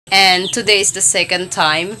and today is the second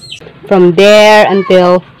time. From there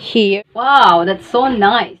until here. Wow, that's so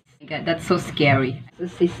nice. Oh my God, that's so scary. The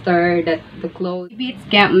sister that the clothes maybe it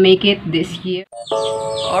can't make it this year.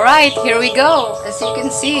 Alright, here we go. As you can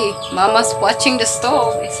see, Mama's watching the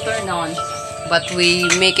stove. It's turned on. But we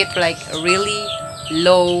make it like really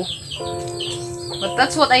low. But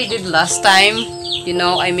that's what I did last time. You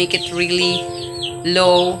know, I make it really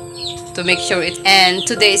low to make sure it. And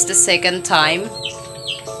today is the second time. Look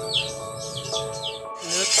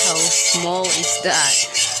how small is that.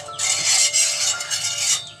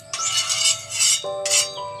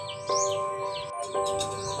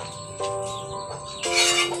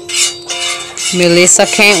 Melissa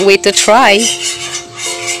can't wait to try.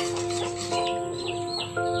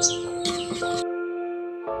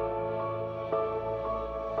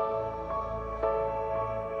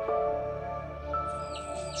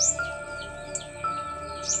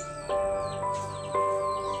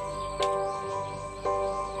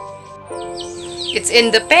 It's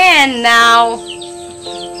in the pan now.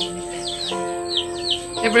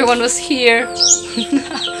 Everyone was here.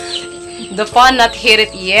 The pan not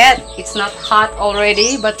heated yet. It's not hot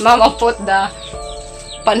already, but Mama put the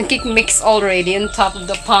pancake mix already on top of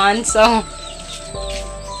the pan, so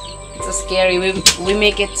it's so scary. We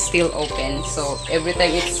make it still open, so every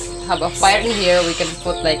time it's have a fire in here, we can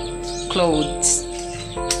put like clothes.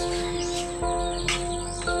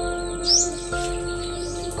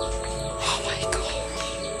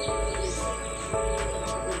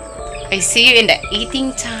 I see you in the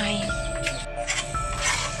eating time.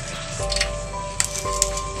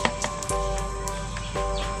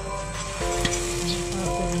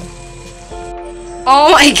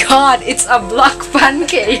 Oh my God, it's a black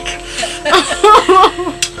pancake.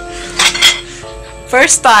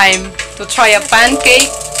 First time to try a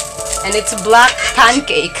pancake and it's a black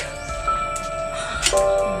pancake.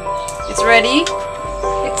 It's ready?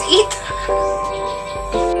 Let's eat.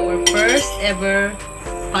 Our first ever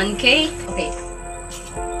pancake. Okay.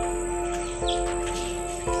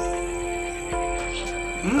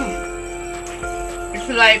 It's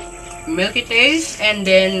like milky taste and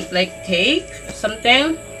then like cake,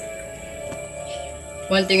 something.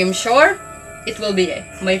 One thing I'm sure, it will be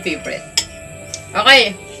my favorite.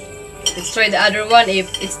 Okay, let's try the other one if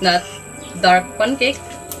it's not dark pancake.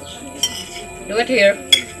 Look at here.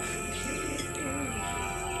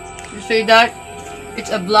 You say that it's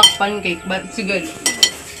a black pancake, but it's good.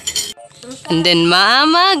 And then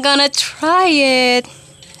Mama gonna try it.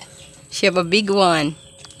 She have a big one.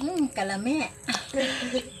 Kalame.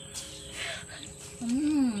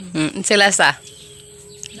 Sila sa?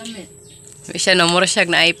 Lame. Siya no, mura siya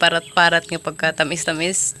na ay parat-parat nga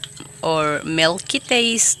pagka-tamis-tamis or milky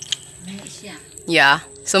taste. Yeah.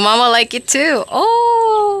 So Mama like it too.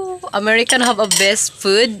 Oh, American have a best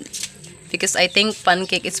food because I think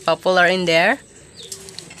pancake is popular in there.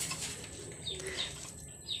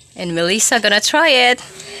 And Melissa gonna try it.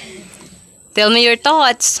 Tell me your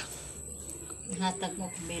thoughts.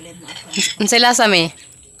 Unsay lasa me?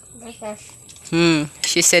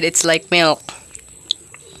 She said it's like milk.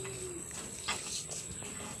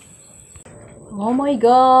 Oh my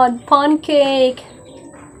God, pancake.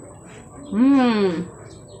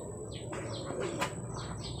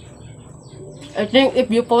 I think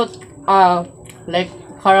if you put like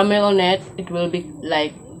caramel on it, it will be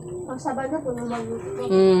like a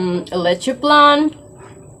leche plan.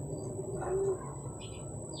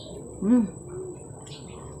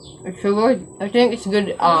 It's so good. I think it's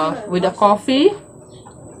good with a coffee.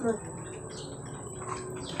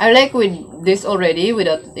 I like with this already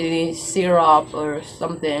without any syrup or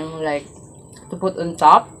something like to put on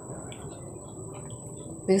top.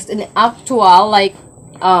 Because in actual, like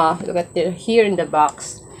look at here in the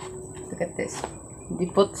box. Look at this. They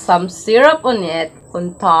put some syrup on it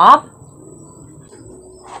on top,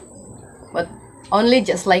 but only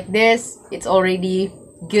just like this. It's already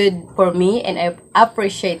good for me, and I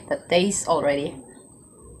appreciate the taste already.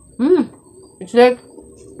 It's like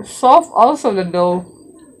soft also, the dough.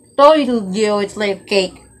 So it's like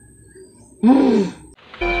cake.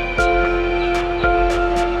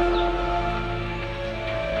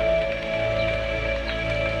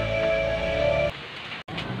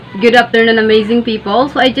 Good afternoon, amazing people.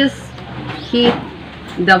 So I just heat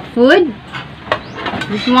the food.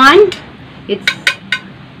 This one, it's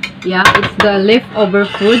the leftover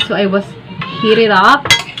food, so I was heat it up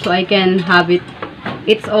so I can have it.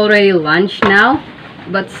 It's already lunch now,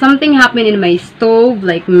 but something happened in my stove,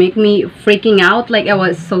 like make me freaking out. Like I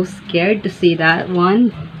was so scared to see that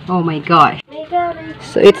one. Oh my gosh.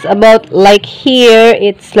 So it's about like here,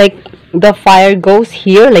 it's like the fire goes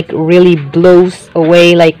here, like really blows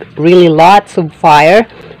away, like really lots of fire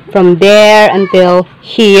from there until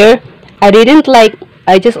here. I didn't like,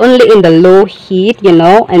 I just only in the low heat, you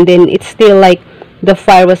know, and then it's still like the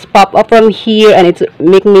fire was pop up from here, and it's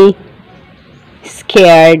make me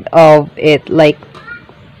scared of it, like,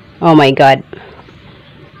 oh my god,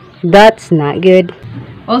 that's not good.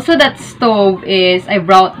 Also, that stove is, I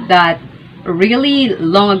brought that really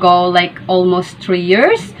long ago, like almost 3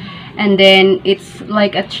 years, and then it's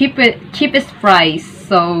like a cheapest price,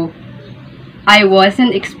 so I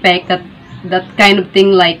wasn't expect that kind of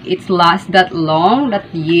thing, like it's last that long,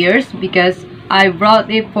 that years, because I brought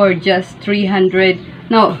it for just 300,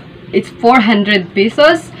 no, it's 400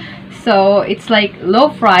 pesos, so it's like low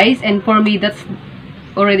price, and for me that's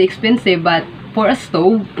already expensive, but for a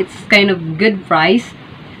stove it's kind of good price.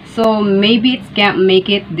 So maybe it can't make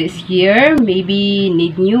it this year, maybe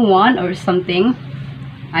need new one or something,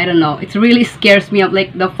 I don't know. It really scares me up,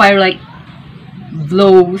 like the fire like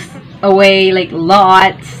blows away like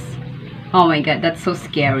lots. Oh my god, that's so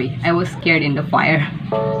scary. I was scared in the fire.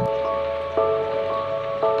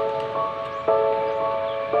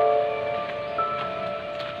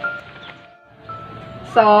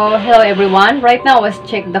 So hello everyone, right now let's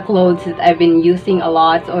check the clothes that I've been using a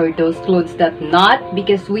lot, or those clothes that not,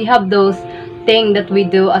 because we have those thing that we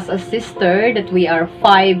do as a sister, that we are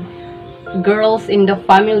 5 girls in the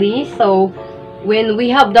family. So when we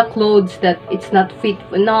have the clothes that it's not fit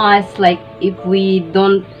on us, like if we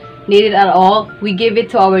don't need it at all, we give it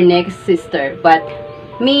to our next sister. But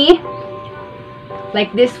me,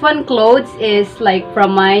 like this one clothes is like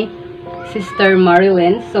from my sister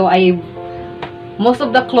Marilyn, so most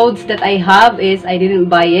of the clothes that I have is I didn't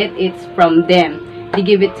buy it, it's from them, they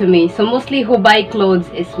give it to me. So mostly who buy clothes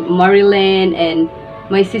is Marilyn and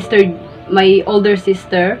my sister, my older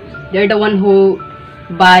sister. They're the one who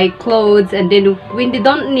buy clothes, and then when they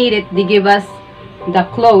don't need it, they give us the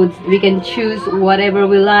clothes. We can choose whatever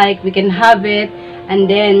we like, we can have it. And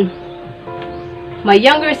then my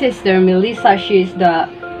younger sister Melissa, she's the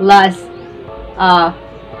last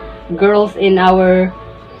girls in our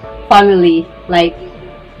family, like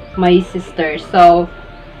my sister. So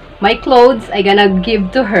my clothes I gonna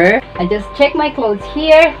give to her. I just check my clothes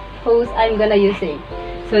here, whose I'm gonna using.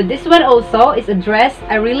 So this one also is a dress.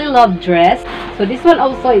 I really love dress. So this one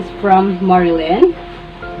also is from Marilyn.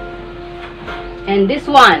 And this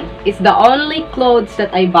one is the only clothes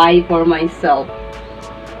that I buy for myself.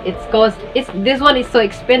 This one is so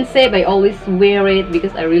expensive. I always wear it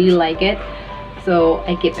because I really like it, so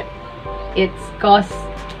I keep it. It's cost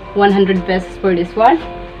 100 pesos for this one.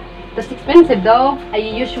 That's expensive though. I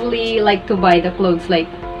usually like to buy the clothes like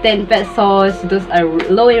 10 pesos. Those are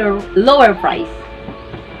lower price.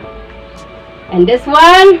 And this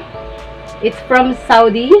one, it's from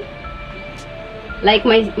Saudi. Like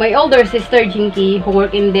my older sister Jinky, who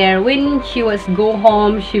work in there, when she was go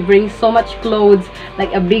home, she brings so much clothes,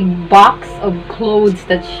 like a big box of clothes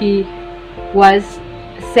that she was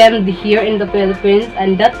sent here in the Philippines,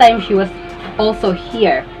 and that time she was also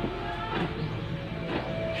here.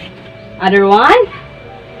 Other one,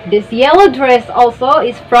 this yellow dress also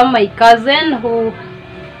is from my cousin, who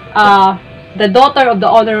the daughter of the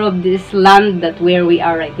owner of this land that where we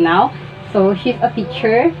are right now. So she's a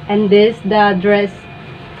teacher, and this the dress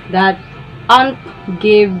that aunt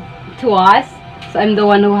gave to us, so I'm the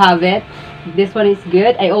one who have it. This one is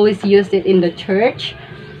good. I always use it in the church.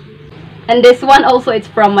 And this one also, it's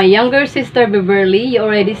from my younger sister Beverly. You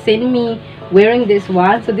already seen me wearing this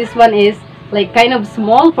one. So this one is like kind of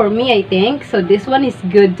small for me, I think. So this one is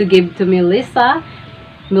good to give to Melissa.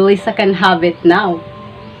 Melissa can have it now.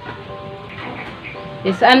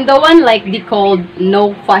 Yes, so I'm the one like they called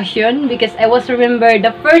no fashion, because I was remember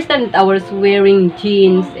the first time that I was wearing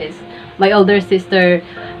jeans is my older sister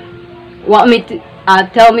want me to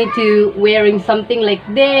tell me to wearing something like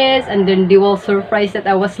this, and then they were surprised that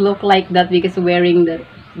I was look like that because wearing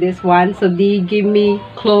this one. So they give me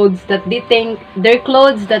clothes that they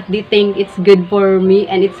think it's good for me,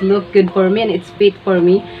 and it's look good for me, and it's fit for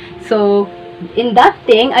me. So in that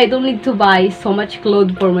thing, I don't need to buy so much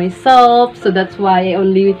clothes for myself. So that's why I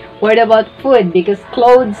only worried about food, because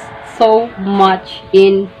clothes so much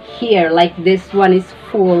in here. Like this one is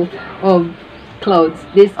full of clothes.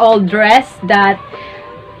 This all dress that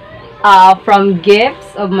from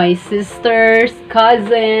gifts of my sisters,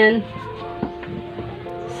 cousin.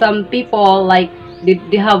 Some people like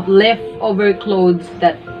they have leftover clothes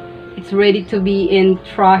that it's ready to be in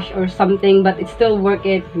trash or something, but it still work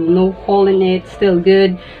it, no hole in it, still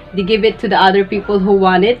good. They give it to the other people who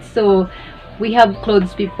want it. So we have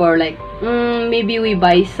clothes before, like maybe we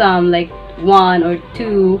buy some like 1 or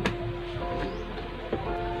 2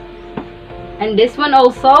 And this one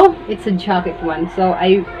also, it's a jacket one. So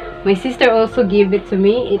my sister also gave it to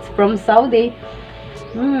me. It's from Saudi.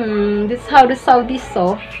 This is how the Saudis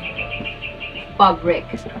sew fabric.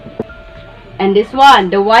 And this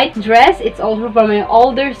one, the white dress, it's also from my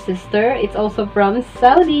older sister. It's also from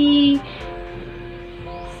Saudi.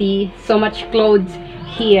 See, so much clothes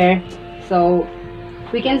here. So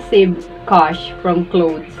we can save cash from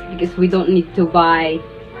clothes because we don't need to buy.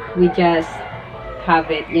 We just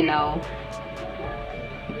have it, you know.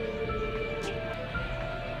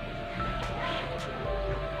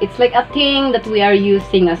 It's like a thing that we are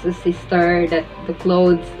using as a sister, that the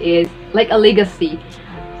clothes is like a legacy.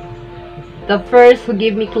 The first who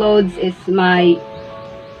gave me clothes is my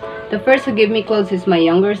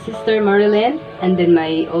younger sister Marilyn, and then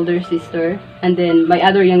my older sister, and then my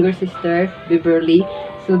other younger sister Beverly.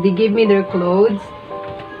 So they gave me their clothes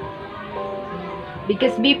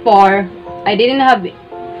because before I didn't have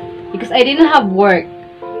work.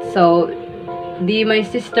 So my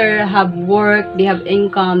sister have work, they have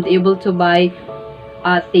income, they're able to buy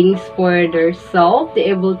things for themselves, they're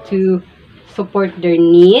able to support their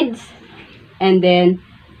needs. And then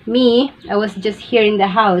me, I was just here in the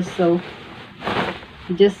house, so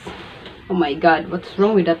just, oh my god, what's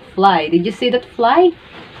wrong with that fly? Did you see that fly?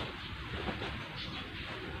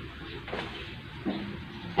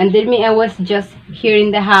 And then me, I was just here in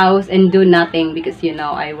the house and do nothing because, you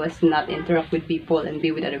know, I was not interact with people and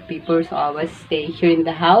be with other people. So I was stay here in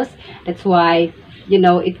the house. That's why, you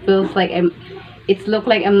know, it feels like it's look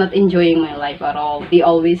like I'm not enjoying my life at all. They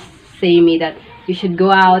always say me that you should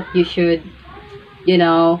go out, you should, you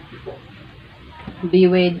know, be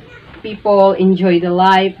with people, enjoy the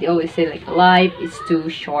life. They always say like life is too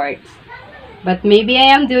short. But maybe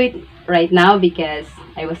I am doing it right now because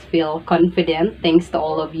I was feel confident. Thanks to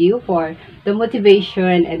all of you for the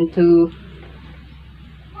motivation and to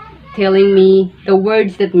telling me the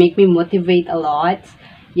words that make me motivate a lot.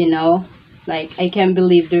 You know, like I can't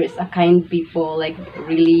believe there's a kind people, like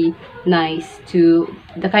really nice to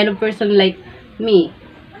the kind of person like me.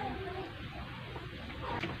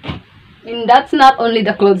 And that's not only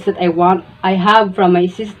the clothes that I have from my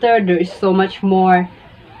sister. There is so much more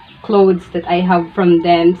clothes that I have from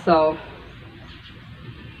them. So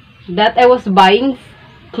that I was buying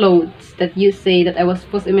clothes that you say that I was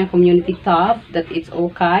post in my community tab that it's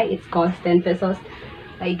okay, it's cost 10 pesos.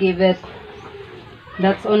 I give it.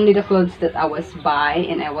 That's only the clothes that I was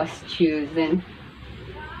buying and I was choosing.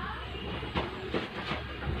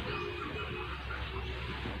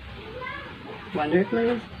 Wonder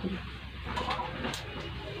clothes.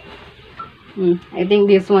 I think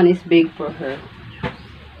this one is big for her.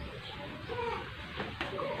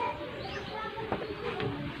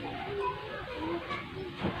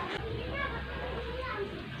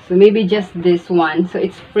 So maybe just this one. So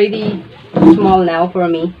it's pretty small now for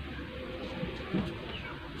me.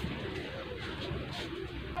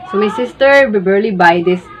 So my sister barely buy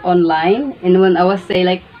this online, and when I was say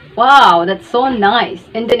like, wow, that's so nice,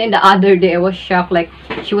 and then in the other day I was shocked, like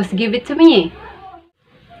she was give it to me.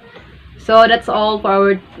 So that's all for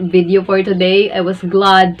our video for today. I was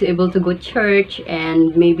glad to able to go to church,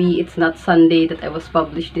 and maybe it's not Sunday that I was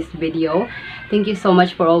published this video. Thank you so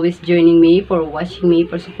much for always joining me, for watching me,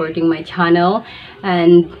 for supporting my channel,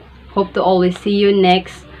 and hope to always see you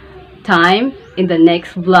next time in the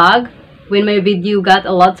next vlog. When my video got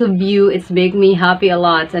a lot of view, it's make me happy a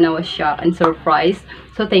lot, and I was shocked and surprised.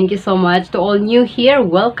 So thank you so much to all new here.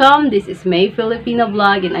 Welcome. This is May Filipino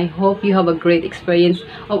vlog, and I hope you have a great experience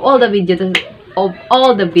of all the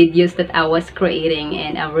videos that I was creating.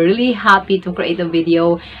 And I'm really happy to create a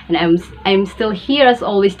video, and I'm still here as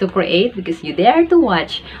always to create because you dare to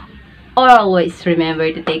watch. Always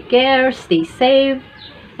remember to take care, stay safe,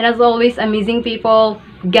 and as always, amazing people.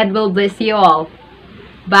 God will bless you all.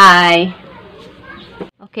 Bye.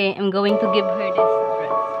 Okay, I'm going to give her this.